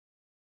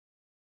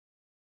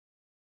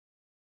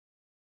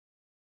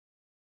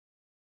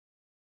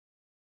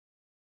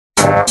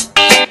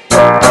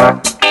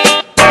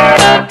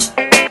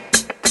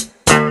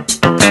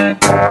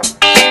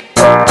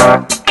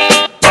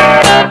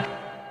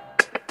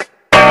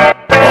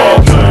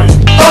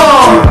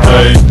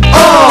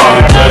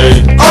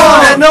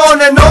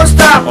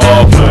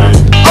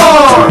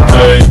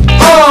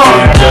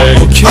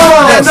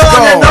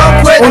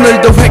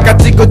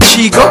빙고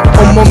치고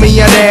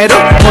온몸이 아래로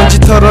먼지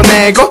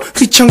털어내고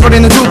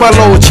휘청거리는 두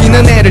발로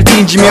지는 애를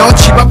띵지며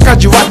집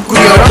앞까지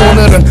왔구려.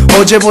 오늘은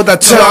어제보다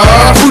더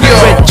후려.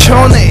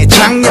 외쳐내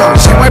작년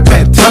생활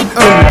패턴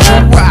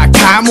좋아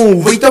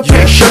가무 with the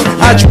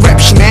passion. 아주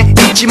랩신해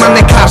있지만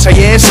내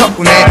가사에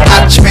서운해.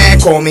 아침에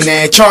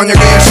고민해 저녁에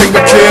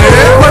생각해.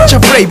 What's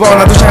your flavor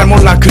나도 잘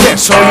몰라.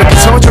 그래서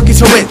여기서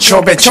저기서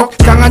외쳐 배척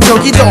강한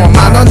적이 더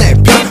많아. 내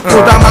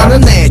편보다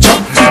많은 내적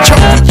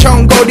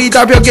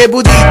휘청휘청거리다 벽에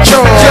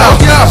부딪혀.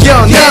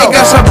 내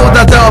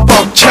가사보다 더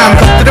벅찬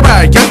것들을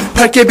발견.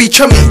 밝게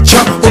비춰 미쳐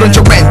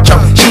오른쪽 왼쪽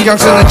신경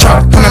쓰는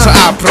척 하면서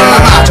앞으로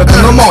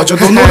나마저도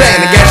넘어져도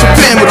노래는 계속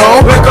되므로.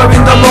 Wake up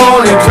in the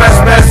morning,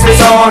 Trespass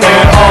is on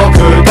it.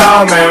 그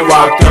다음에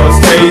walk the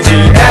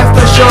stage.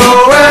 After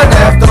show and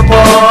after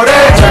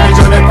party. 자기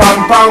전에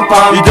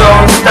팡팡팡 You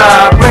don't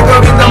stop. Wake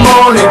up in the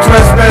morning,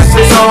 Trespass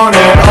is on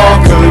it.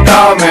 그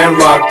다음에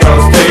rock the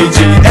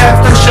stage.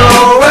 After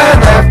show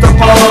and after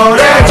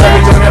party.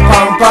 자기 전에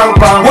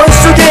팡팡팡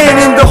Once again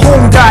in the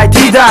홍다이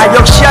디다이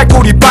역시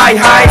알코올이 바이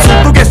하이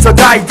속독에서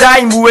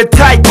다이다이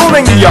무에타이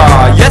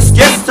꼬맹이야. Yes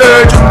yes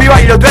sir 준비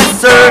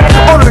완료됐어.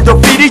 오늘도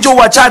필이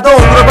좋아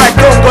자동으로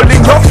발동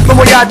걸린 형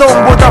너무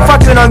야동보다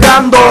화끈한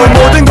감동.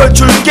 모든 걸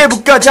줄게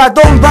붙가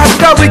자동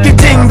바꿔 위키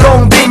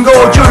띵동 빙고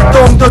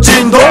율동 더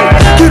진동.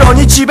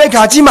 그러니 집에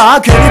가지마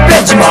괜히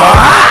빼지마.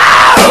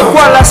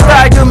 꽐라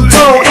스타일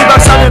금통 1박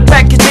 3일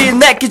패키지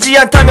내키지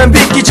않다면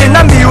비키지.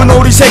 난 미운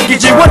오리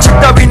새끼지 원칙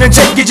따위는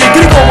제끼지.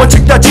 그리고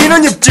원칙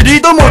따지는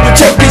입질이도 모두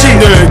제끼지.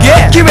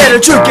 늘게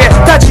기회를 줄게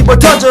다 집어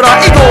던져라.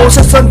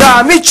 이곳에선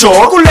다 미쳐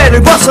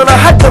굴레를 벗어나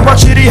할 땐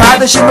확실히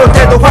하듯이 놀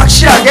때도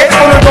확실하게.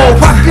 오늘도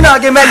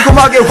화끈하게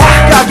맹콤하게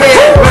확하게.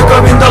 Wake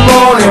up in the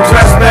morning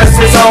Trespass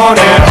is on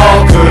it.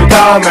 그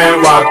다음에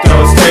rock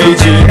the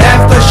stage.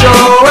 After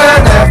show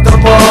and after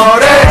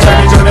party.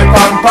 자기 전에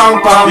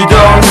팡팡팡 You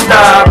don't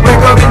stop.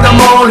 Wake up in the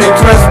morning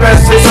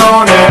Trespass is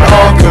on it.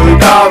 그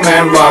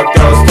다음에 rock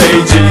the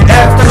stage.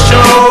 After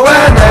show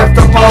and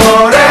after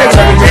party.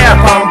 자기 전에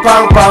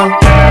팡팡팡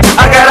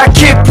I gotta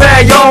keep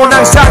play on.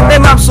 항상 내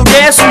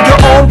맘속에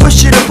숨겨온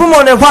부시를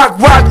품어내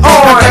확확 on.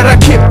 I gotta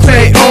keep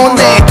play on.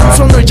 내 두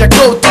손을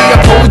잡고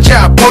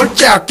뛰어보자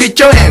볼짝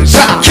뛰죠 hands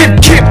up.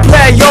 Keep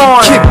play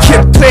on.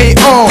 Keep play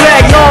on.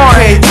 Play on.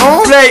 Play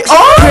on. Play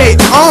on. Play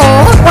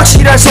on.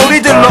 확실한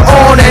소리들로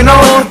on and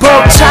on.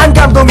 벅찬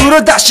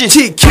감동으로 다시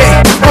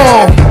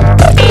TKO.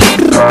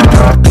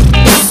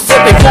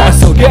 What they want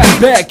so get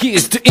back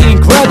is the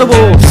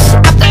incredible.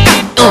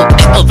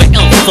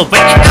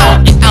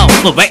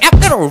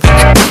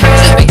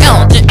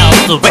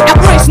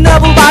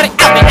 Reasonable body,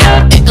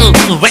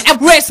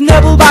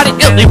 reasonable body.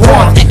 Only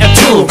 1 and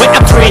 2,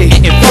 3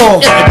 and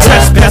 4.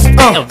 Trespass,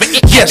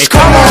 Yes,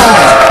 come on.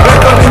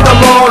 Wake up in the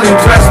morning,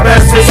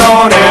 Trespass is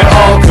on it.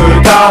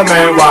 그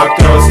다음에 rock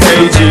the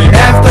stage.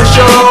 After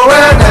show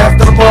and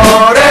after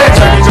party.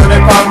 자기 전에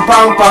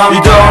팡팡팡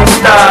You don't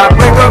stop.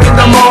 Wake up in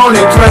the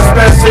morning,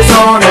 Trespass is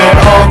on it.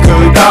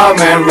 그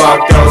다음에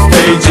rock the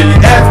stage.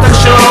 After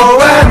show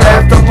and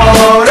after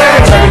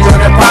party. 자기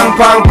전에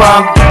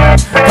팡팡팡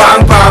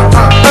팡팡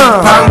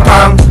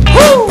팡팡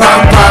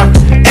팡팡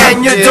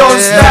And you don't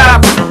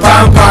stop.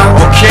 팡팡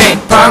Okay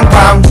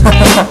팡팡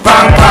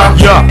팡팡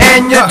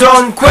And you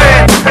don't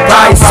quit.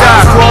 바이사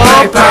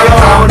play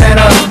on and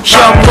a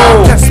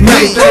현모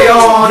play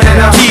on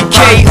and a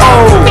TKO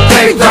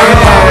play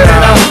on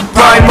and a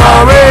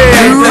primary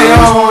play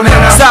on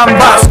and a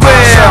samba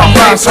square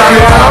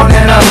play on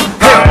and a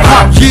hip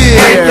hop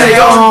play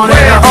on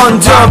and a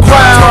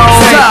underground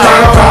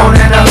play on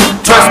and a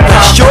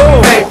Trespass show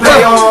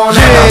play on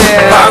and a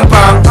pang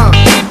pang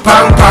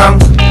pang pang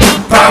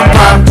pang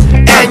pang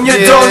And you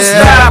don't stop.